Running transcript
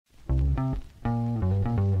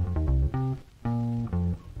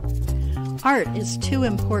Art is too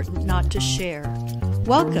important not to share.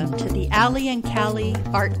 Welcome to the Allie and Callie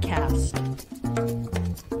Artcast.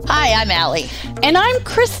 Hi, I'm Allie. And I'm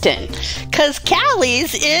Kristen. Because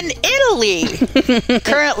Callie's in Italy,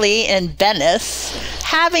 currently in Venice,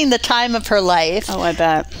 having the time of her life. Oh, I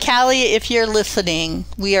bet. Callie, if you're listening,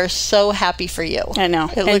 we are so happy for you. I know.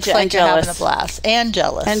 It looks like you're having a blast. And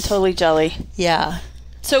jealous. And totally jelly. Yeah.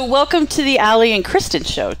 So welcome to the Allie and Kristen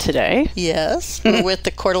show today. Yes. We're with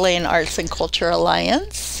the Coeur d'Alene Arts and Culture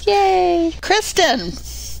Alliance. Yay. Kristen.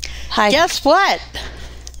 Hi. Guess what?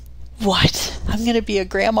 What? I'm going to be a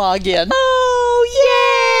grandma again.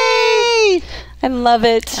 Oh, yay! I love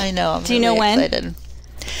it. I know. I'm Do you know when? Excited.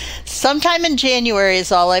 Sometime in January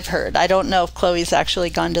is all I've heard. I don't know if Chloe's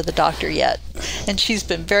actually gone to the doctor yet. And she's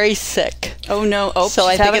been very sick. Oh, no. Oh, so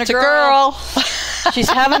she's I think it's a girl. She's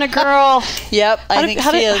having a girl. Yep, I think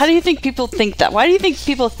she is. How do you think people think that? Why do you think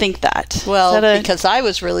people think that? Well, because I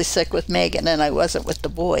was really sick with Megan and I wasn't with the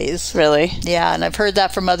boys. Really? Yeah, and I've heard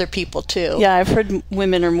that from other people too. Yeah, I've heard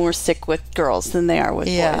women are more sick with girls than they are with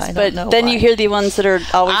boys. I don't but know then why. You hear the ones that are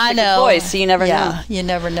always sick with boys, so you never know. Yeah, you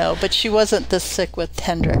never know. But she wasn't this sick with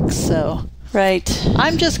Hendrix, so... Right.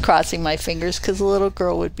 I'm just crossing my fingers because a little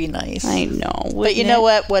girl would be nice. I know. But you know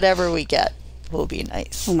what? Whatever we get will be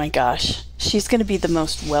nice. Oh my gosh. She's going to be the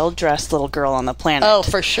most well-dressed little girl on the planet. Oh,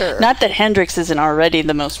 for sure. Not that Hendrix isn't already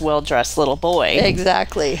the most well-dressed little boy.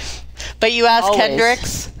 Exactly. But you ask Always.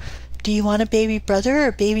 Hendrix, do you want a baby brother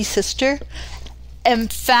or baby sister?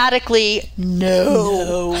 Emphatically,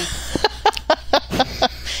 no.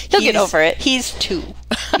 He'll get over it. He's 2.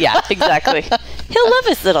 Yeah, exactly. He'll love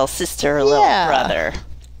his little sister or little brother.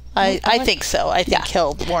 I think so. I think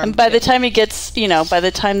he'll warm. And by the time he gets, by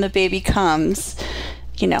the time the baby comes,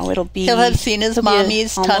 it'll be... He'll have seen his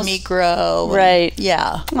mommy's tummy grow. Right.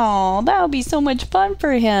 Yeah. Oh, that would be so much fun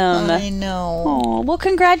for him. I know. Oh, well,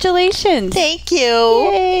 congratulations. Thank you.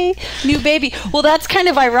 Yay. New baby. Well, that's kind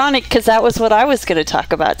of ironic because that was what I was going to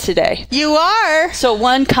talk about today. You are. So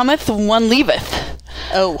one cometh and one leaveth.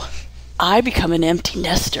 Oh. I become an empty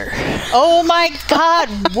nester. Oh my God,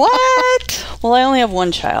 what? Well, I only have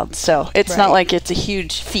one child, so it's not like it's a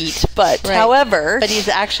huge feat. But however... But he's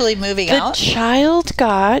actually moving out? The child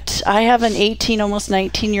I have an 18, almost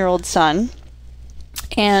 19-year-old son,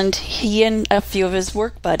 and he and a few of his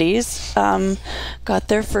work buddies got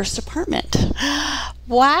their first apartment.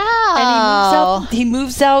 Wow. And he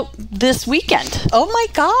moves out this weekend. Oh my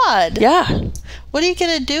God. Yeah. What are you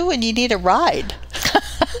going to do when you need a ride?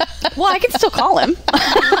 Well, I can still call him.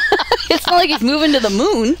 It's not like he's moving to the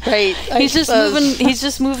moon. Right. He's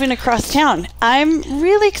just moving across town. I'm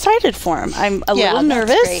really excited for him. I'm a little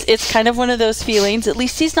nervous. Great. It's kind of one of those feelings. At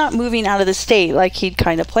least he's not moving out of the state like he'd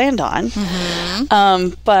kind of planned on.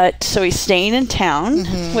 Mm-hmm. But so he's staying in town,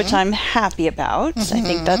 which I'm happy about. Mm-hmm. I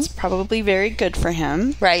think that's probably very good for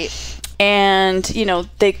him. Right. And,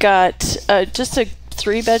 they got just a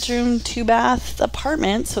 3-bedroom, 2-bath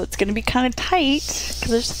apartment, so it's going to be kind of tight because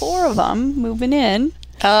there's 4 of them moving in.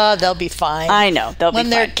 They'll be fine. I know they'll be fine. When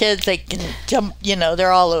they're kids, they can jump.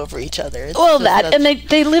 They're all over each other. And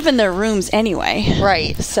they live in their rooms anyway.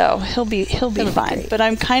 Right. So he'll be fine. But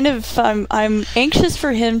I'm kind of I'm anxious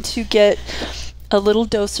for him to get a little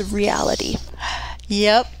dose of reality.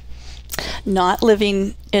 Yep. Not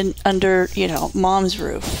living under mom's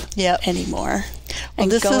roof. Yep. Anymore. Well,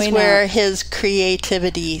 this is where his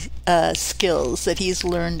creativity skills that he's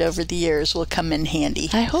learned over the years will come in handy.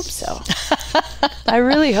 I hope so. I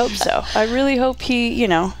really hope so. I really hope he,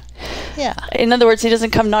 Yeah. In other words, he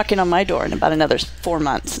doesn't come knocking on my door in about another 4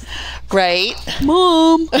 months. Right.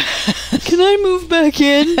 Mom, can I move back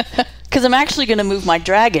in? Because I'm actually going to move my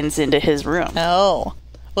dragons into his room. Oh.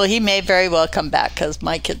 Well, he may very well come back because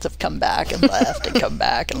my kids have come back and left and come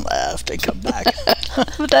back and left and come back.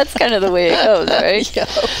 But that's kind of the way it goes, right? Yep.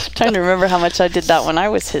 Trying to remember how much I did that when I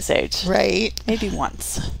was his age. Right. Maybe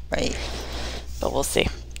once. Right. But we'll see.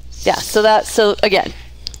 Yeah, so again,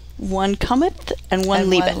 one cometh and one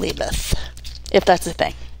leaveth. If that's a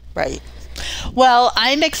thing. Right. Well,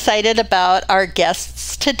 I'm excited about our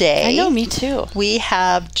guests today. I know, me too. We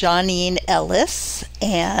have Johnene Ellis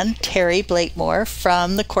and Terry Blackmore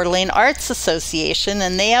from the Coeur d'Alene Arts Association,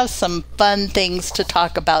 and they have some fun things to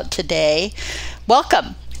talk about today.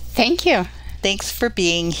 Welcome. Thank you. Thanks for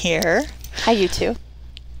being here. Hi, you two.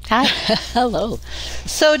 Hi. Hello.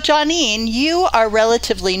 So, Johnene, you are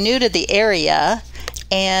relatively new to the area,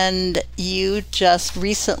 and you just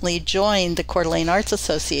recently joined the Coeur d'Alene Arts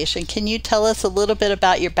Association. Can you tell us a little bit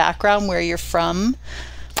about your background, where you're from?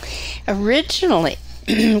 Originally,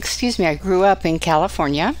 I grew up in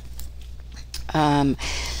California.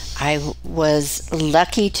 I was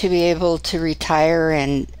lucky to be able to retire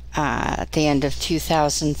at the end of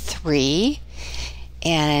 2003.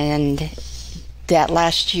 And that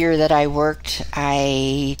last year that I worked,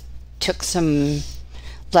 I took some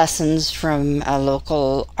lessons from a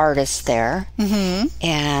local artist there,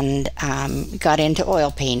 and got into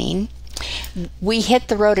oil painting. We hit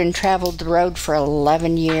the road and traveled the road for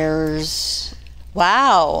 11 years.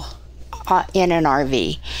 Wow. In an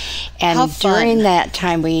RV. And during that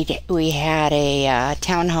time, we had a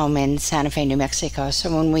townhome in Santa Fe, New Mexico.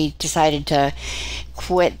 So when we decided to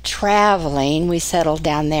quit traveling, we settled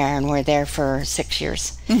down there, and we're there for 6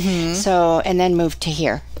 years. So, and then moved to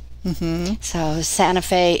here. So Santa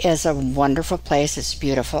Fe is a wonderful place. It's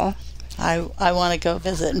beautiful. I want to go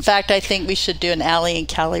visit. In fact, I think we should do an Allie and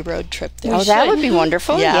Callie road trip there. Oh, that would be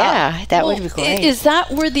wonderful. Yeah, that would be great. Is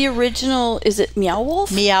that where the original, is it Meow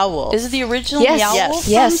Wolf? Meow Wolf. Is it the original Meow Wolf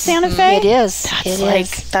from Santa Fe? It is.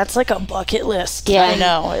 That's like a bucket list. Yeah, I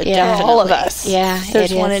know. For all of us. Yeah,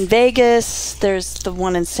 there's one in Vegas. There's the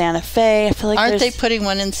one in Santa Fe. I feel like aren't they putting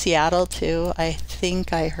one in Seattle too? I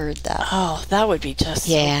think I heard that. Oh, that would be just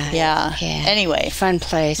yeah. Anyway, fun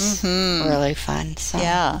place. Really fun. So.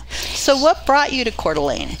 Yeah. So what brought you to Coeur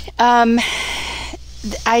d'Alene?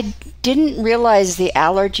 I didn't realize the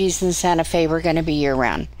allergies in Santa Fe were going to be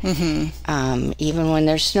year-round. Even when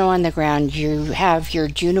there's snow on the ground, you have your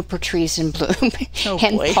juniper trees in bloom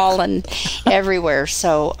and pollen everywhere.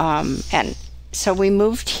 So, so we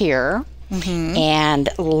moved here and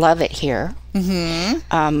love it here. The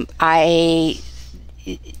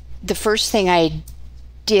first thing I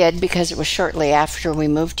did, because it was shortly after we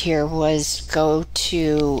moved here, was go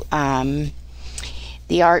to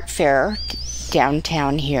the art fair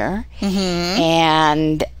downtown here,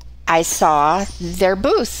 and I saw their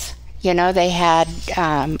booth. You know, they had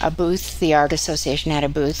a booth. The Art Association had a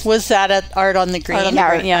booth. Was that at Art on the Green?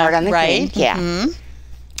 Art on the Green, yeah.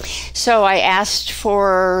 So I asked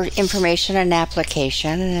for information and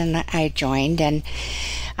application, and I joined. And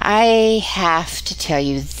I have to tell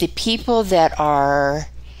you, the people that are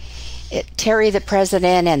Terry, the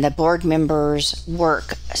president, and the board members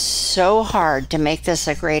work so hard to make this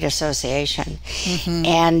a great association,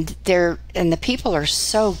 and the people are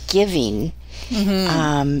so giving,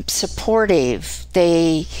 supportive.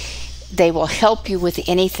 They will help you with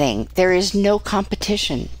anything. There is no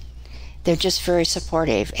competition. They're just very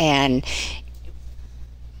supportive. And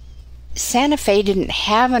Santa Fe didn't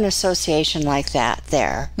have an association like that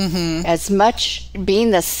there. As much,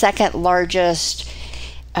 being the second largest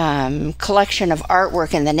collection of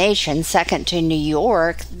artwork in the nation, second to New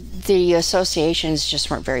York, the associations just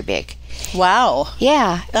weren't very big. Wow.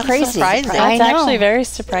 Yeah, that's crazy. Surprising. That's actually very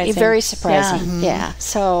surprising. Very surprising. Yeah.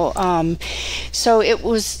 So, so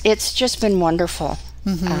it's just been wonderful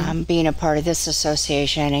being a part of this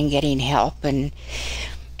association and getting help, and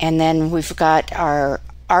then we've got our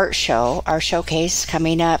art show, our showcase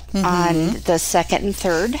coming up on the 2nd and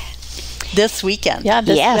 3rd. This weekend. Yeah,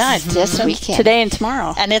 this weekend. Today and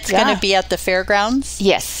tomorrow. And it's going to be at the fairgrounds?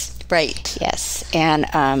 Yes. Right. Yes.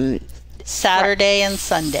 And Saturday and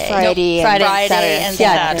Sunday. Friday and Saturday.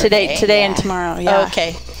 Yeah, today and tomorrow. Yeah.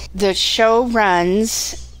 Okay. The show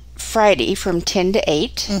runs Friday from 10 to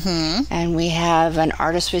 8. And we have an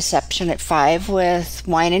artist reception at 5 with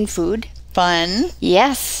wine and food. Fun.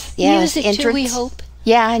 Yes. Music too, we hope.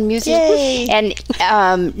 Yeah, and music. Yay. And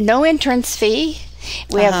no entrance fee.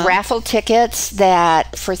 We have raffle tickets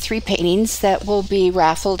that for 3 paintings that will be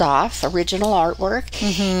raffled off, original artwork,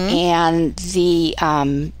 and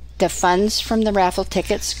the funds from the raffle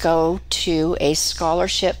tickets go to a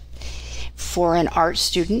scholarship for an art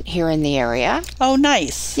student here in the area. Oh,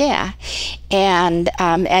 nice. Yeah, and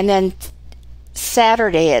then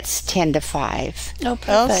Saturday it's 10 to 5. Oh,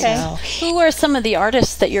 perfect. Okay. So, who are some of the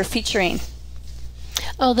artists that you're featuring?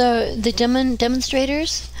 Oh, the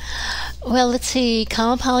demonstrators? Well, let's see.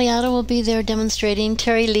 Kama Palliato will be there demonstrating.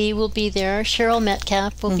 Terry Lee will be there. Cheryl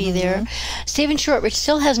Metcalf will be there. Stephen Shortridge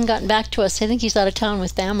still hasn't gotten back to us. I think he's out of town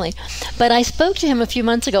with family. But I spoke to him a few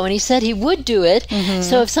months ago, and he said he would do it.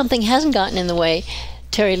 So if something hasn't gotten in the way,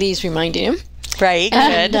 Terry Lee's reminding him. Right,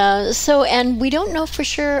 and, good. And we don't know for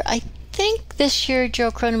sure. I think this year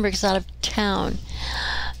Joe Cronenberg's out of town.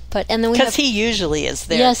 And then because he usually is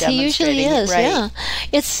there. Yes, he usually is. Right. Yeah,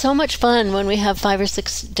 it's so much fun when we have 5 or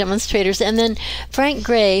 6 demonstrators. And then Frank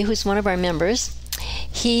Gray, who's one of our members,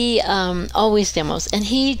 he always demos, and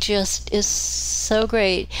he just is so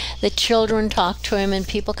great. The children talk to him, and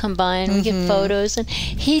people come by, and we get photos, and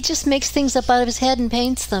he just makes things up out of his head and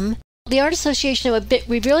paints them. the Art Association,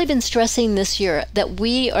 we've really been stressing this year that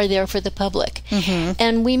we are there for the public.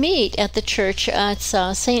 And we meet at the church at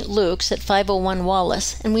St. Luke's at 501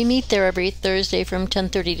 Wallace, and we meet there every Thursday from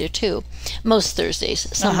 10:30 to 2. Most Thursdays,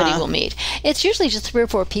 somebody will meet. It's usually just 3 or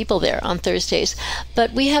 4 people there on Thursdays,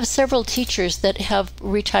 but we have several teachers that have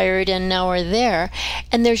retired and now are there,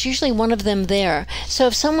 and there's usually one of them there. So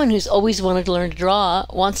if someone who's always wanted to learn to draw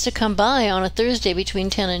wants to come by on a Thursday between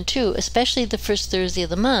 10 and 2, especially the first Thursday of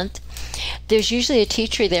the month, there's usually a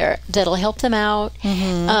teacher there that'll help them out.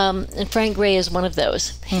 And Frank Gray is one of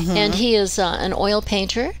those. And he is an oil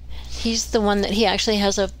painter. He's the one that he actually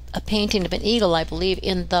has a painting of an eagle, I believe,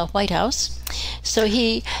 in the White House. So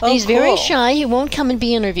he's very shy. He won't come and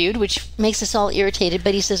be interviewed, which makes us all irritated.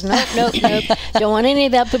 But he says, nope, don't want any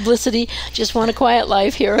of that publicity. Just want a quiet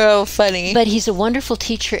life here. Oh, funny. But he's a wonderful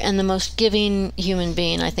teacher and the most giving human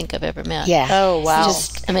being I think I've ever met. Yeah. Oh, wow.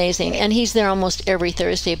 Just amazing. And he's there almost every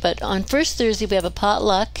Thursday. But on first Thursday, we have a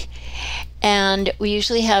potluck. And we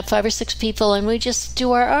usually have 5 or 6 people, and we just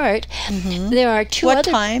do our art. There are 2 What other...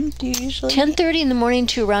 time do you usually? 10:30 in the morning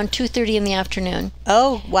to around 2:30 in the afternoon.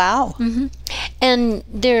 Oh, wow. And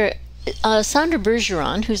there, Sandra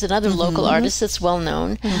Bergeron, who's another local artist that's well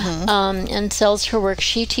known, and sells her work.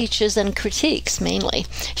 She teaches and critiques mainly.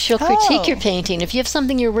 She'll critique your painting. If you have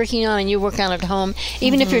something you're working on and you work on at home,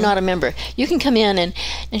 even if you're not a member, you can come in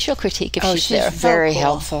and she'll critique if she's there. Very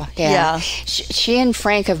helpful. Yeah. She and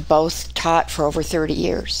Frank have both taught for over 30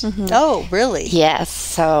 years. Oh, really? Yes.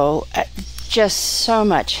 So just so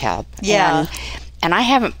much help. Yeah. And I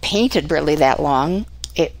haven't painted really that long.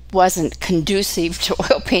 It wasn't conducive to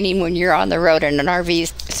oil painting when you're on the road in an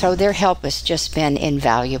RV. So their help has just been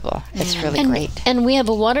invaluable. It's really great. And we have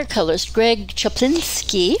a watercolorist, Greg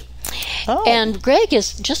Chaplinsky. And Greg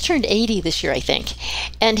has just turned 80 this year, I think.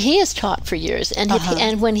 And he has taught for years. And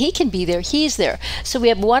and when he can be there, he's there. So we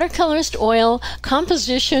have watercolorist, oil,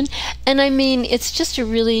 composition. And I mean, it's just a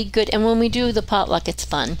really good... And when we do the potluck, it's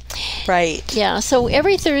fun. Right. Yeah. So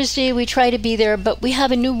every Thursday we try to be there, but we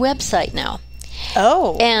have a new website now.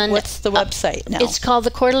 Oh, and what's the website now? It's called the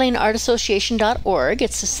Coeur d'Alene.org.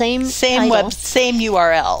 It's the same title. Same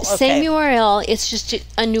URL. Okay. Same URL. It's just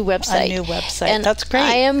a new website. A new website. And that's great.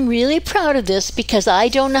 I am really proud of this because I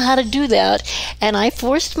don't know how to do that, and I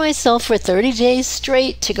forced myself for 30 days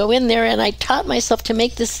straight to go in there, and I taught myself to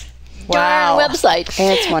make this darn website.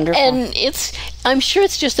 It's wonderful. And I'm sure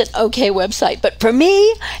it's just an okay website, but for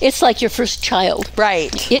me, it's like your first child.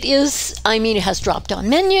 Right. It is. I mean, it has drop-down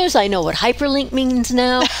menus. I know what hyperlink means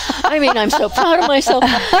now. I mean, I'm so proud of myself.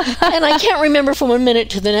 And I can't remember from one minute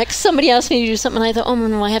to the next. Somebody asked me to do something, and I thought, oh,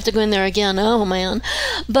 no, I have to go in there again. Oh, man.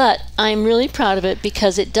 But I'm really proud of it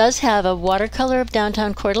because it does have a watercolor of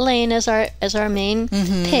downtown Coeur d'Alene as our main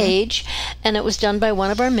page, and it was done by one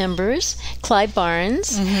of our members, Clyde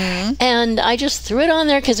Barnes. And I just threw it on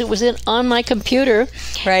there because it was on my computer.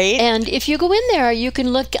 Right. And if you go in there, you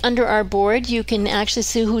can look under our board. You can actually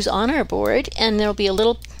see who's on our board, and there'll be a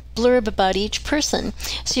little blurb about each person.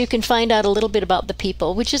 So you can find out a little bit about the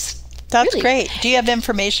people, which is That's great. Do you have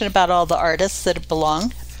information about all the artists that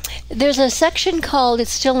belong? There's a section called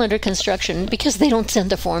 "It's Still Under Construction" because they don't send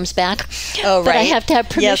the forms back. Oh, right. But I have to have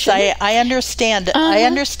permission. Yes, I understand. I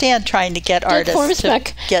understand trying to get artists to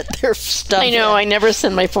back. Get their stuff. I know. I never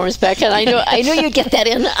send my forms back, and I know you get that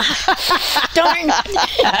in.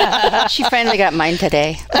 Darn. She finally got mine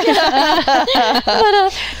today. But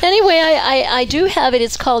anyway, I do have it.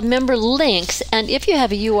 It's called Member Links, and if you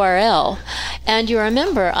have a URL and you're a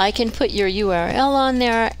member, I can put your URL on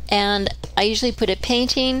there, and I usually put a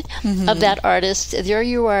painting of that artist, their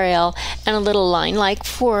URL, and a little line, like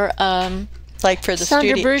for the Sandra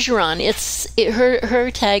studio. Bergeron.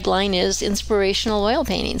 Her tagline is inspirational oil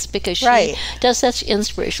paintings because she does such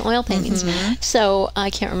inspirational oil paintings. So I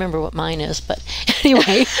can't remember what mine is, but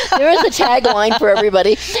anyway, there is a tagline for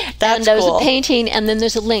everybody. That's and there's cool. a painting, and then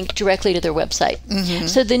there's a link directly to their website.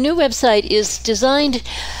 So the new website is designed.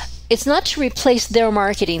 It's not to replace their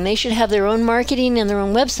marketing. They should have their own marketing and their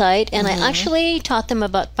own website. And I actually taught them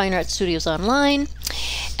about Fine Art Studios Online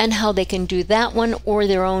and how they can do that one or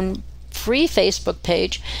their own free Facebook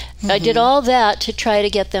page. I did all that to try to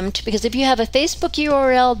get them to, because if you have a Facebook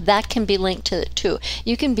URL, that can be linked to it too.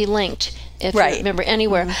 You can be linked if you remember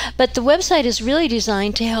anywhere. But the website is really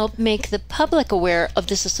designed to help make the public aware of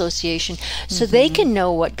this association so they can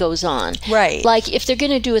know what goes on. Right. Like if they're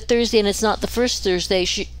going to do a Thursday and it's not the first Thursday,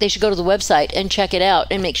 they should go to the website and check it out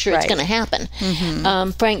and make sure it's going to happen.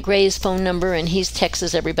 Frank Gray's phone number, and he's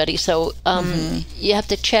texts everybody. So you have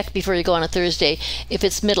to check before you go on a Thursday if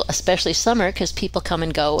it's middle, especially summer, because people come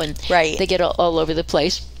and go and they get all over the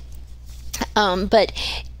place. But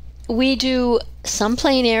we do some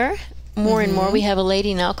plein air. more and more. We have a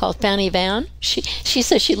lady now called Fanny Van. She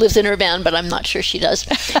says she lives in her van, but I'm not sure she does.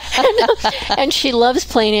 And she loves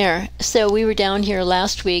plein air. So we were down here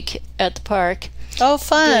last week at the park. Oh,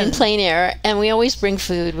 fun. Doing plein air, and we always bring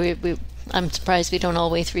food. I'm surprised we don't all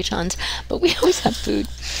weigh 3 tons, but we always have food.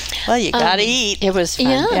 Well, you gotta eat. It was fun.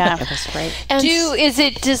 Yeah. It was great. And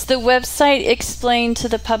Does the website explain to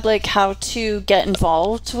the public how to get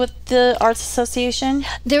involved with the Arts Association?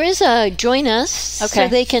 there is a join us, Okay.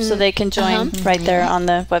 so they can join right there on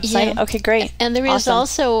the website. Yeah. Okay, great. And there is Awesome.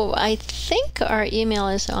 also, I think our email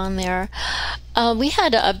is on there. We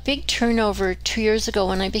had a big turnover 2 years ago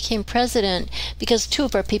when I became president because 2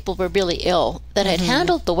 of our people were really ill that had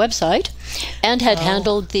handled the website and had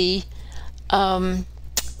handled the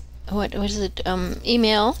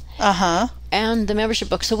email and the membership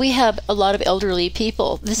book. So we have a lot of elderly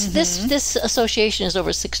people. This association is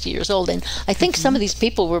over 60 years old, and I think some of these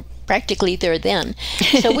people were practically there then.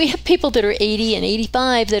 So we have people that are 80 and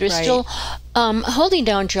 85 that are still holding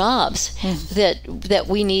down jobs that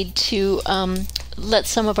we need to let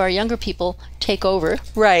some of our younger people take over.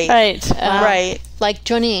 Right. Right. Like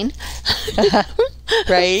Johnene.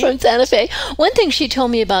 Right. From Santa Fe. One thing she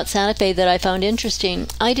told me about Santa Fe that I found interesting,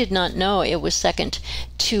 I did not know it was second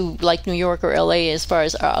to like New York or LA as far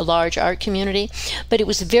as a large art community, but it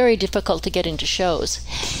was very difficult to get into shows.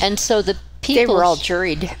 And so the people... They were all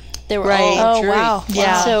juried. They were Right. all Oh, wow.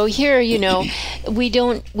 Yeah. So here, we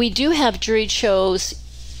do have juried shows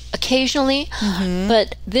occasionally,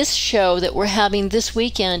 but this show that we're having this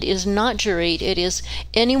weekend is not juried. It is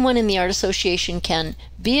anyone in the Art Association can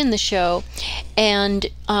be in the show, and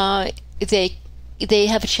they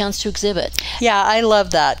have a chance to exhibit. Yeah, I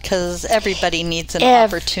love that because everybody needs an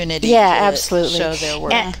opportunity to absolutely. show their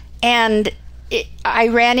work. I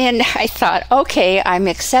ran in, I thought, okay, I'm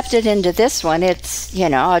accepted into this one. It's,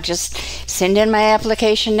 I'll just send in my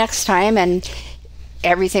application next time and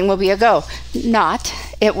everything will be a go.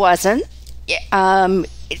 It wasn't.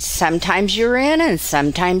 Sometimes you were in and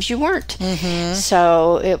sometimes you weren't.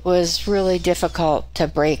 So it was really difficult to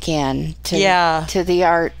break in to the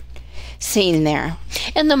art scene there.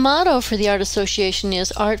 And the motto for the Art Association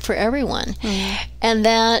is art for everyone. And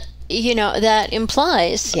that that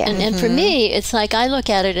implies, and for me, it's like I look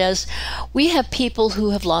at it as we have people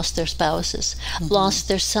who have lost their spouses, lost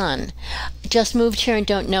their son, just moved here and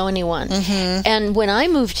don't know anyone. And when I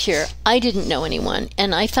moved here, I didn't know anyone.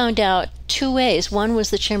 And I found out 2 ways. One was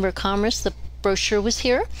the Chamber of Commerce, the brochure was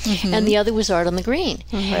here, and the other was Art on the Green.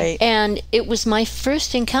 Right. And it was my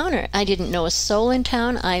first encounter. I didn't know a soul in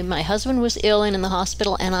town. My husband was ill and in the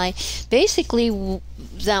hospital, and I basically,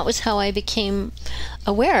 that was how I became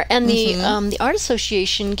aware. And the Art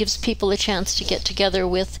Association gives people a chance to get together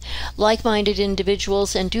with like-minded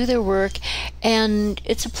individuals and do their work, and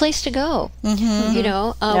it's a place to go. We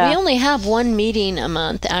only have 1 meeting a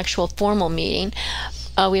month, actual formal meeting.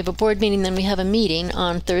 We have a board meeting, then we have a meeting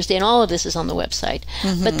on Thursday, and all of this is on the website.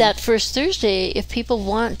 But that first Thursday, if people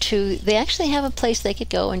want to, they actually have a place they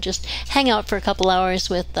could go and just hang out for a couple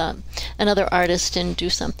hours with another artist and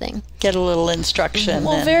do something. Get a little instruction.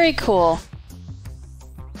 Well, very cool.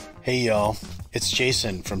 Hey y'all, it's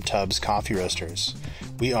Jason from Tubbs Coffee Roasters.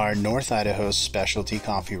 We are North Idaho's specialty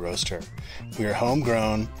coffee roaster. We are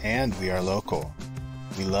homegrown and we are local.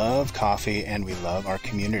 We love coffee and we love our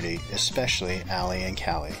community, especially Allie and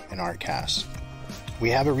Callie in ArtCast. We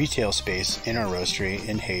have a retail space in our roastery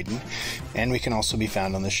in Hayden, and we can also be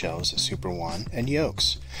found on the shelves at Super One and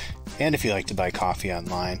Yolks. And if you like to buy coffee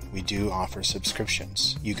online, we do offer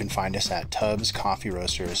subscriptions. You can find us at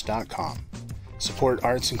tubbscoffeeroasters.com. Support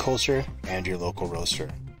arts and culture and your local roaster.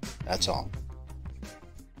 That's all.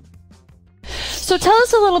 So tell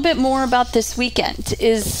us a little bit more about this weekend.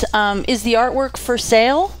 Is the artwork for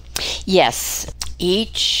sale? Yes.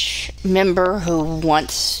 Each member who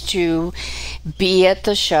wants to be at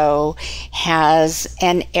the show has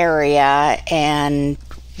an area, and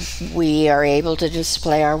we are able to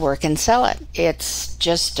display our work and sell it. It's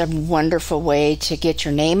just a wonderful way to get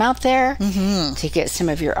your name out there, to get some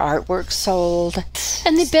of your artwork sold.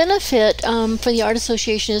 And the benefit for the Art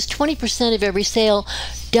Association is 20% of every sale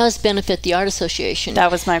does benefit the Art Association. That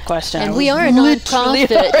was my question. And we are a nonprofit.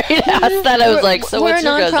 Asked that. I was like, so we're what's a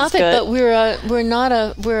your guys' nonprofit, good? but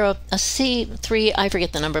we're a C3. I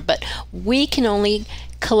forget the number, but we can only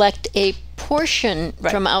collect a portion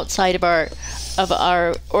from outside of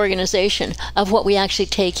our organization of what we actually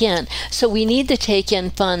take in. So we need to take in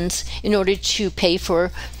funds in order to pay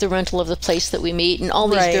for the rental of the place that we meet and all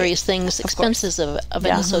these various things, expenses of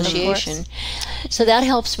an association. So that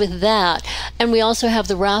helps with that. And we also have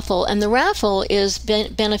the raffle, and the raffle is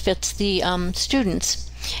benefits the students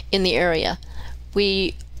in the area.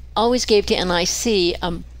 We always gave to NIC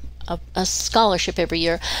a scholarship every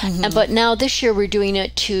year, but now this year we're doing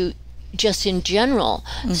it to just in general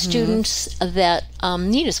students that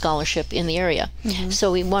need a scholarship in the area.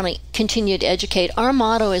 So we want to continue to educate. Our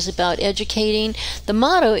motto is about educating. The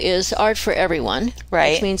motto is art for everyone,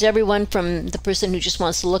 Right. which means everyone from the person who just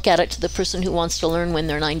wants to look at it to the person who wants to learn when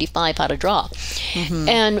they're 95 how to draw.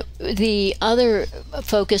 And the other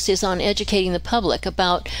focus is on educating the public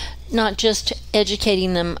about not just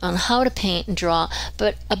educating them on how to paint and draw,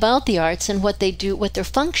 but about the arts and what they do, what their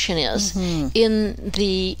function is in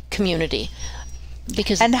the community.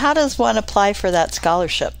 Because And how does one apply for that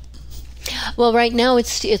scholarship? well, right now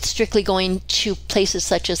it's strictly going to places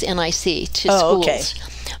such as NIC, to schools. Okay.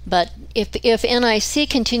 But if NIC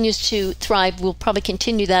continues to thrive, we'll probably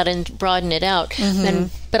continue that and broaden it out.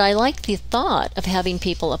 But I like the thought of having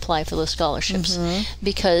people apply for those scholarships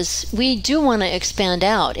because we do want to expand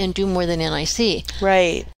out and do more than NIC.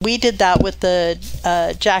 Right. We did that with the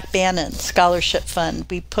Jack Bannon Scholarship Fund.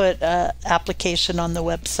 We put an application on the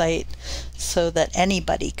website so that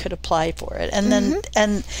anybody could apply for it. And then,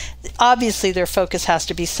 and obviously their focus has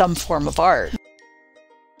to be some form of art.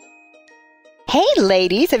 Hey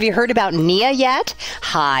ladies, have you heard about NIA yet?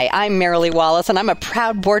 Hi, I'm Marilee Wallace and I'm a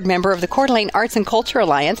proud board member of the Coeur d'Alene Arts and Culture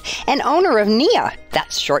Alliance and owner of NIA.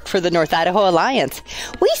 That's short for the North Idaho Alliance.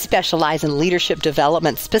 We specialize in leadership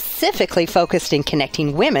development specifically focused in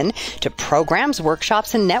connecting women to programs,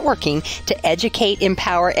 workshops, and networking to educate,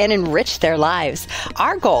 empower, and enrich their lives.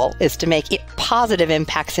 Our goal is to make positive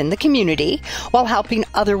impacts in the community while helping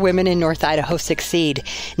other women in North Idaho succeed.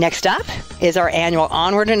 Next up is our annual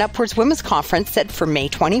Onward and Upwards Women's Conference set for May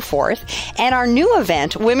 24th, and our new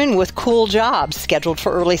event, Women with Cool Jobs, scheduled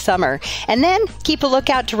for early summer. And then keep a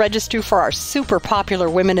lookout to register for our super popular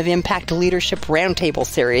Women of Impact Leadership Roundtable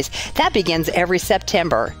series. That begins every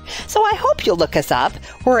September. So I hope you'll look us up.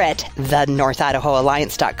 We're at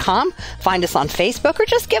thenorthidahoalliance.com. Find us on Facebook or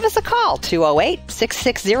just give us a call,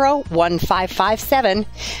 208-660-1557.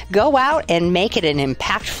 Go out and make it an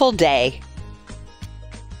impactful day.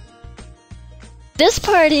 This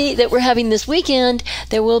party that we're having this weekend,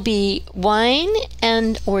 there will be wine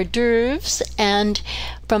and hors d'oeuvres, and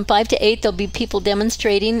from 5 to 8 there'll be people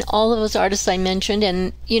demonstrating, all of those artists I mentioned,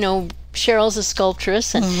 and you know, Cheryl's a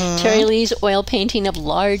sculptress, and Terry Lee's oil painting of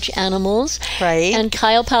large animals, Right. and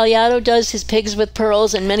Kyle Pagliato does his pigs with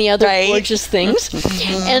pearls and many other Right. gorgeous things.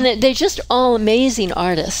 And they're just all amazing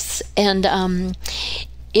artists, and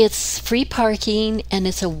it's free parking, and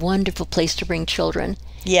it's a wonderful place to bring children.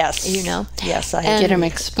 Yes. You know? Yes, I And- Get them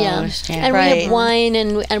exposed. Yeah. And we Right. have wine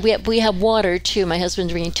and we have water too. My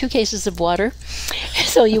husband's bringing 2 cases of water,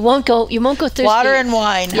 so you won't go thirsty. Water and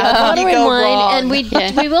wine. Yeah, How can water you and go wine, wrong? and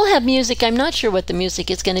we will have music. I'm not sure what the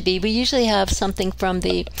music is going to be. We usually have something from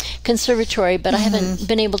the conservatory, but I haven't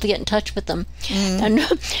been able to get in touch with them. And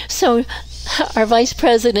so our vice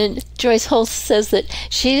president, Joyce Holst, says that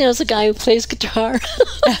she knows a guy who plays guitar.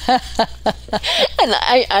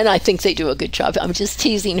 and I think they do a good job. I'm just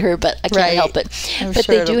teasing her, but I can't Right. help it. I'm But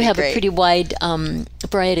sure they it'll do be have great. a pretty wide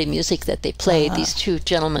variety of music that they play, these 2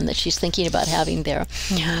 gentlemen that she's thinking about having there.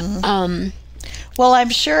 Well, I'm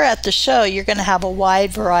sure at the show you're going to have a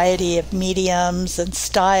wide variety of mediums and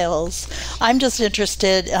styles. I'm just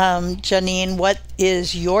interested, Johnene, what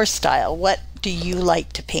is your style? What do you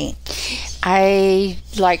like to paint? I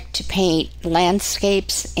like to paint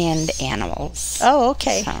landscapes and animals. Oh,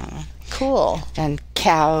 okay. So, Cool. and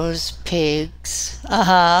cows, pigs,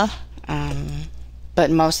 but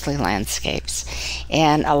mostly landscapes.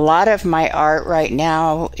 And a lot of my art right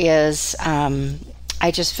now is I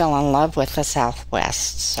just fell in love with the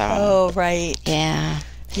Southwest. So Oh, right. yeah.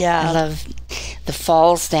 Yeah. I love the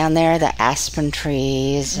falls down there, the aspen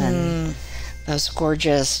trees, and those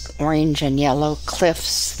gorgeous orange and yellow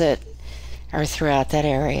cliffs that are throughout that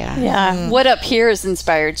area. Yeah. What up here has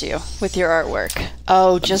inspired you with your artwork?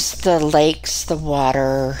 Oh, just the lakes, the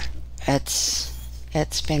water. It's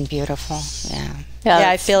been beautiful. Yeah.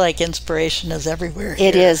 Yeah, I feel like inspiration is everywhere.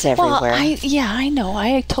 It is Well, everywhere. I know.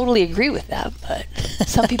 I totally agree with that, but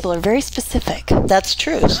some people are very specific. That's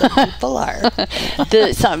true. Some people are.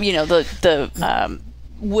 The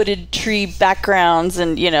wooded tree backgrounds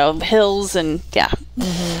and hills and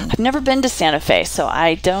I've never been to Santa Fe, so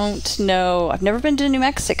I don't know. I've never been to New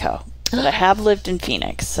Mexico, but I have lived in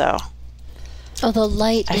Phoenix, so Oh, the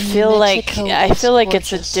light I in feel like Mexico is it's a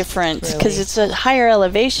gorgeous. different because it's a higher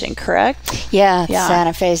elevation, correct? yeah, Yeah.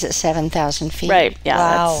 Santa Fe's at 7,000 feet. Right. Yeah.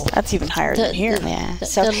 Wow. That's even higher than here. Yeah. The-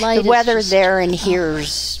 So the light the is weather just- there and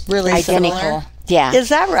here's Really identical. similar? Yeah. Is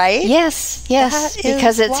that right? Yes, That is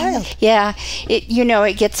because it's wild.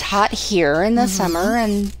 it gets hot here in the summer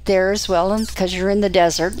and there as well, and because you're in the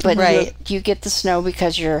desert, but Right. you get the snow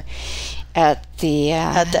because you're at the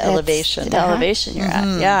elevation. The elevation you're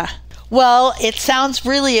at. Yeah. Well, it sounds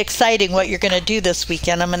really exciting what you're going to do this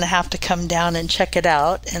weekend. I'm going to have to come down and check it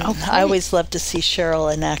out. And I always love to see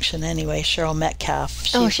Cheryl in action anyway, Cheryl Metcalf.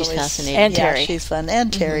 She's always fascinating. And Yeah, Terry. she's fun.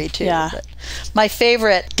 And Terry, too. Yeah. But my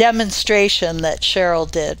favorite demonstration that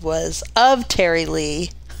Cheryl did was of Terry Lee.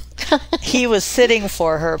 He was sitting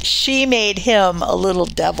for her. She made him a little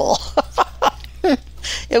devil.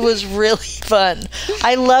 It was really fun.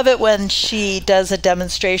 I love it when she does a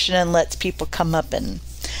demonstration and lets people come up and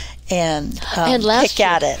last pick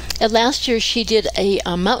at year, it. And last year she did a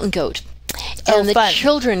mountain goat. Oh, And the fun.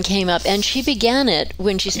 children came up, and she began it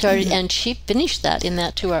when she started, and she finished that in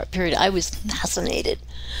that 2-hour period. I was fascinated.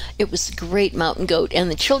 It was a great mountain goat, and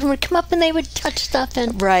the children would come up and they would touch stuff,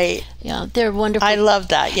 and Right. yeah, they're wonderful. I love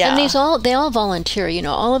that. Yeah. And they all volunteer. You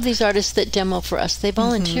know, all of these artists that demo for us, they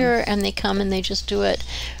volunteer and they come and they just do it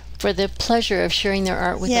for the pleasure of sharing their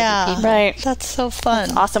art with other people. Right. That's so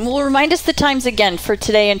fun. Awesome. Well, remind us the times again for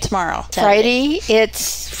today and tomorrow. Friday,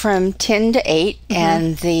 it's from 10 to 8,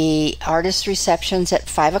 and the artist reception's at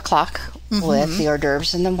 5 o'clock with the hors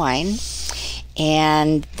d'oeuvres and the wine.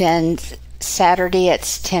 And then Saturday,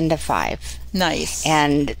 it's 10 to 5. Nice.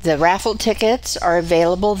 And the raffle tickets are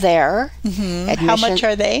available there. How much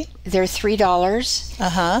are they? They're $3.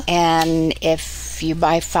 Uh-huh. And if you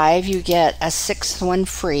buy 5, you get a 6th one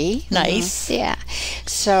free. Nice. Yeah.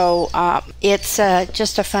 So it's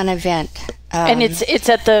just a fun event. And it's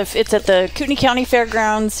at the Kootenai County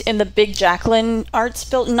Fairgrounds in the big Jacqueline Arts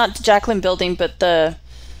building, not the Jacqueline building, but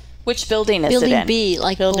which building is Building it in? B,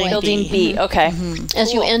 like Building Building B. Okay.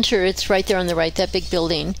 As you enter, it's right there on the right, that big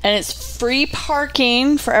building. And it's free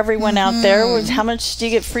parking for everyone out there. How much do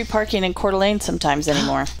you get free parking in Coeur d'Alene sometimes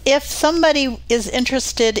anymore? If somebody is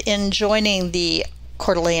interested in joining the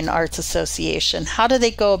Coeur d'Alene Arts Association, how do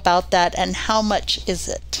they go about that, and how much is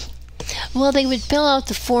it? Well, they would fill out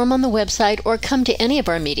the form on the website or come to any of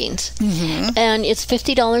our meetings. And it's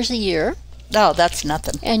 $50 a year. Oh, that's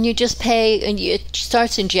nothing. And you just pay, and it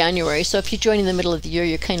starts in January. So if you join in the middle of the year,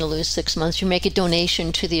 you kind of lose 6 months. You make a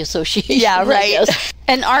donation to the association. Yeah, I right. guess.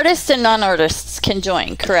 And artists and non-artists can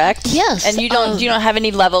join, correct? Yes. And you don't have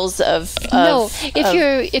any levels of No,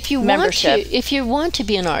 if you membership. want to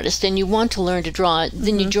be an artist and you want to learn to draw,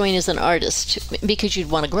 then you join as an artist because you'd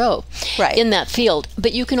want to grow Right. in that field.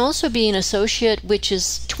 But you can also be an associate, which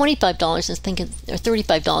is $25, or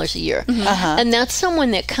 $35 a year, and that's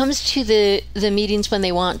someone that comes to the meetings when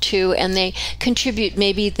they want to, and they contribute.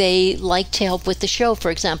 Maybe they like to help with the show,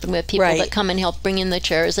 for example. We have people Right. that come and help bring in the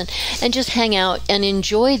chairs and just hang out and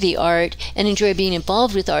enjoy the art and enjoy being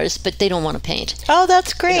involved with artists, but they don't want to paint. Oh,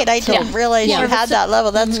 that's great. I didn't realize you had that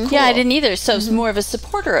level. That's cool. Yeah, I didn't either. So it's more of a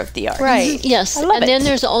supporter of the art. Right. Yes, I love and it. then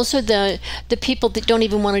there's also the people that don't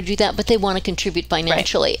even want to do that, but they want to contribute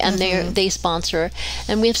financially, and they sponsor,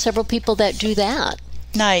 and we have several people that do that.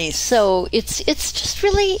 Nice. So it's just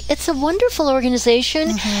really, it's a wonderful organization,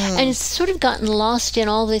 and it's sort of gotten lost in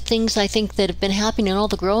all the things I think that have been happening and all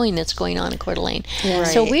the growing that's going on in Coeur d'Alene.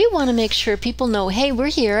 So we want to make sure people know, hey, we're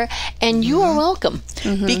here and you are welcome.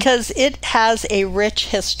 Because it has a rich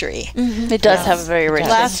history. It does have a very rich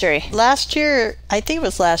history. Last year, I think it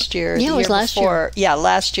was last year. Yeah, the it was year last before. year. Yeah,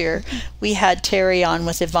 last year we had Terry on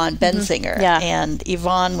with Yvonne Benzinger. Yeah. And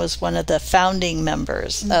Yvonne was one of the founding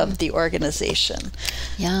members of the organization.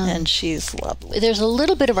 Yeah. And she's lovely. There's a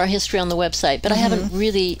little bit of our history on the website, but I haven't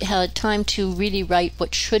really had time to really write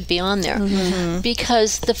what should be on there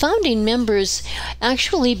because the founding members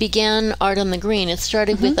actually began Art on the Green. It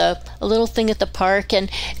started with a little thing at the park and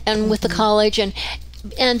with the college, and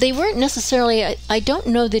they weren't necessarily, I don't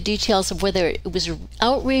know the details of whether it was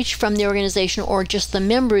outreach from the organization or just the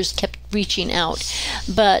members kept reaching out.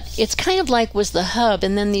 But it's kind of like was the hub,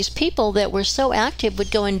 and then these people that were so active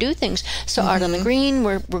would go and do things. So Art on the Green,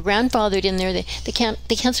 we're grandfathered in there. They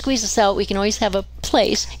can't squeeze us out. We can always have a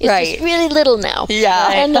place. It's Right. just really little now.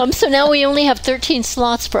 Yeah. And so now we only have 13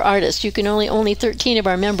 slots for artists. You can only 13 of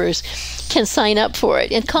our members can sign up for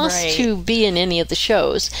it. It costs Right. to be in any of the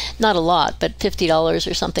shows. Not a lot, but $50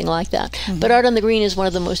 or something like that. But Art on the Green is one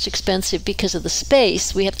of the most expensive because of the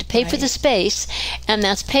space. We have to pay for the space, and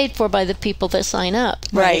that's paid for by the people that sign up.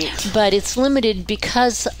 Right. But it's limited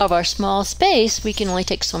because of our small space. We can only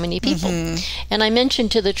take so many people. And I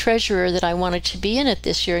mentioned to the treasurer that I wanted to be in it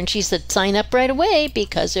this year, and she said, sign up right away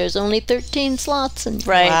because there's only 13 slots. And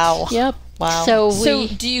Right. Wow. Yep. Wow. So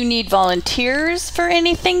do you need volunteers for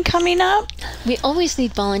anything coming up? We always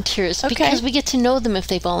need volunteers because we get to know them if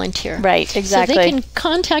they volunteer. Right, exactly. So they can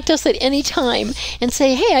contact us at any time and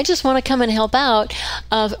say, hey, I just want to come and help out.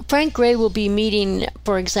 Frank Gray will be meeting,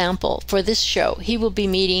 for example, for this show. He will be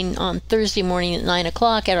meeting on Thursday morning at 9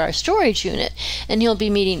 o'clock at our storage unit. And he'll be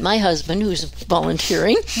meeting my husband, who's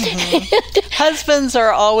volunteering. Husbands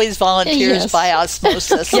are always volunteers by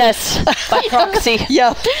osmosis. Yes, by proxy.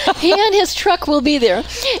 Yep. He and his truck will be there,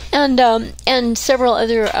 and several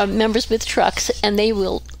other members with trucks, and they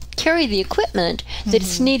will carry the equipment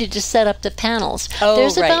that's needed to set up the panels.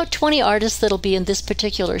 There's about 20 artists that'll be in this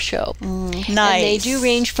particular show. Nice. And they do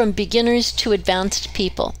range from beginners to advanced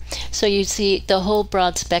people. So you see the whole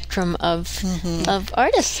broad spectrum of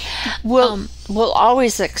artists. We'll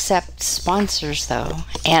always accept sponsors, though.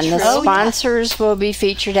 And the sponsors will be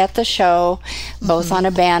featured at the show, both on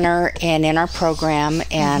a banner and in our program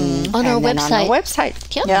and on our then website. on our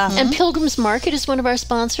website. Yep. Yeah. And Pilgrim's Market is one of our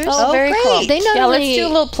sponsors. Oh, very great. cool. They not Yeah, only let's do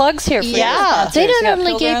little plugs here for your sponsors. they not Yeah,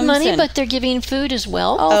 only gave Pilgrims money, and- but they're giving food as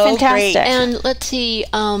well. Oh, fantastic. And let's see,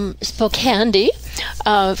 Spokane,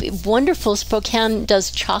 wonderful Spokane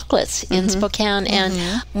does chocolates in Spokane. And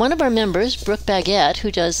one of our members, Brooke Baguette,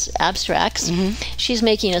 who does abstracts, she's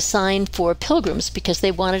making a sign for pilgrims because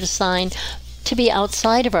they wanted a sign to be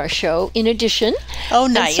outside of our show in addition. Oh,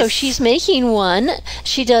 And nice. so she's making one.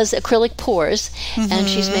 She does acrylic pours, and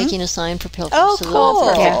she's making a sign for pilgrims. Oh, So cool.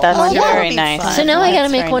 that's Yeah, that's Oh, that'll very be nice. fun. so now I got to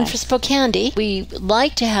That's make very one nice. for Spokane. We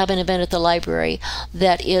like to have an event at the library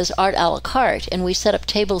that is art a la carte, and we set up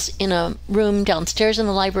tables in a room downstairs in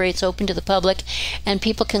the library. It's open to the public, and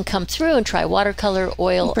people can come through and try watercolor,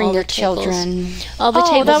 oil, Bring all their the tables. children. All the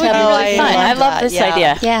tables that would be have really fun. I love this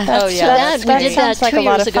idea. Yeah. That's, yeah. that's- we did that sounds like 2 a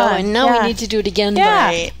lot years of ago, fun. and now Yeah. we need to do it again.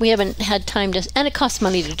 Yeah. But we haven't had time to, and it costs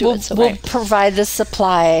money to do We'll, it. So we'll provide the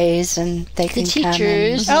supplies, and they can come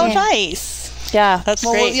teachers. Oh, and, nice. Yeah, That's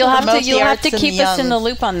well, great. You'll have Promote to the have to arts and keep the us in the young.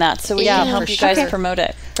 loop on that, so we Yeah, can help for you guys sure. promote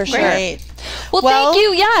it for sure. Great. Well, Well, thank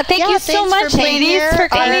you. Yeah, thank you so thanks much, for being ladies, here. for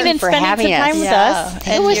coming and for spending some having us. time with us.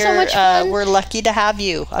 And was so much fun. We're lucky to have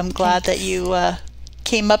you. I'm glad that you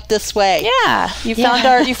came up this way. Yeah, you found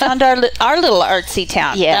our little artsy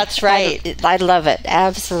town. Yeah, That's right. I love it.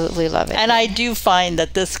 Absolutely love it. And I do find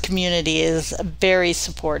that this community is very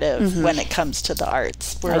supportive when it comes to the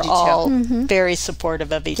arts. We're do too. all very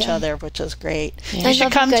supportive of each other, which is great. You I should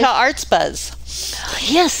love you come to guys. Arts Buzz.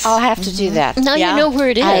 Yes. I'll have to do that. Now Yeah. you know where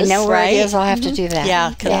it is. I know where right? it is. I'll have to do that. Yeah,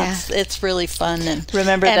 because it's really fun and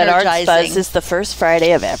Remember that Arts energizing. Buzz is the first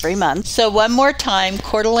Friday of every month. So one more time,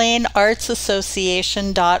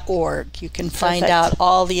 CoeurLaneArtsAssociation.org. You can find Perfect. out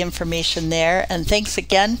all the information there. And thanks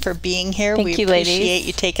again for being here. Thank we you, ladies. appreciate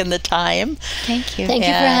you taking the time. Thank you. Thank you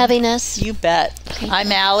for And having us. You bet.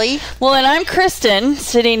 I'm Allie. Well, and I'm Kristen,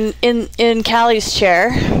 sitting in Callie's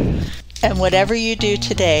chair. And whatever you do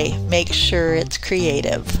today, make sure it's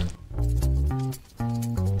creative.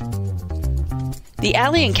 The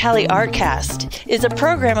Allie and Callie Artcast is a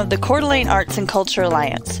program of the Coeur d'Alene Arts and Culture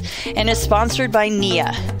Alliance and is sponsored by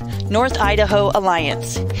NIA, North Idaho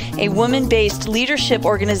Alliance, a woman-based leadership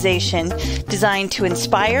organization designed to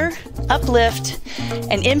inspire, uplift,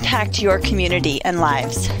 and impact your community and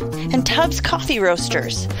lives. And Tubbs Coffee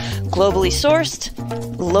Roasters, globally sourced,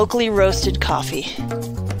 locally roasted coffee.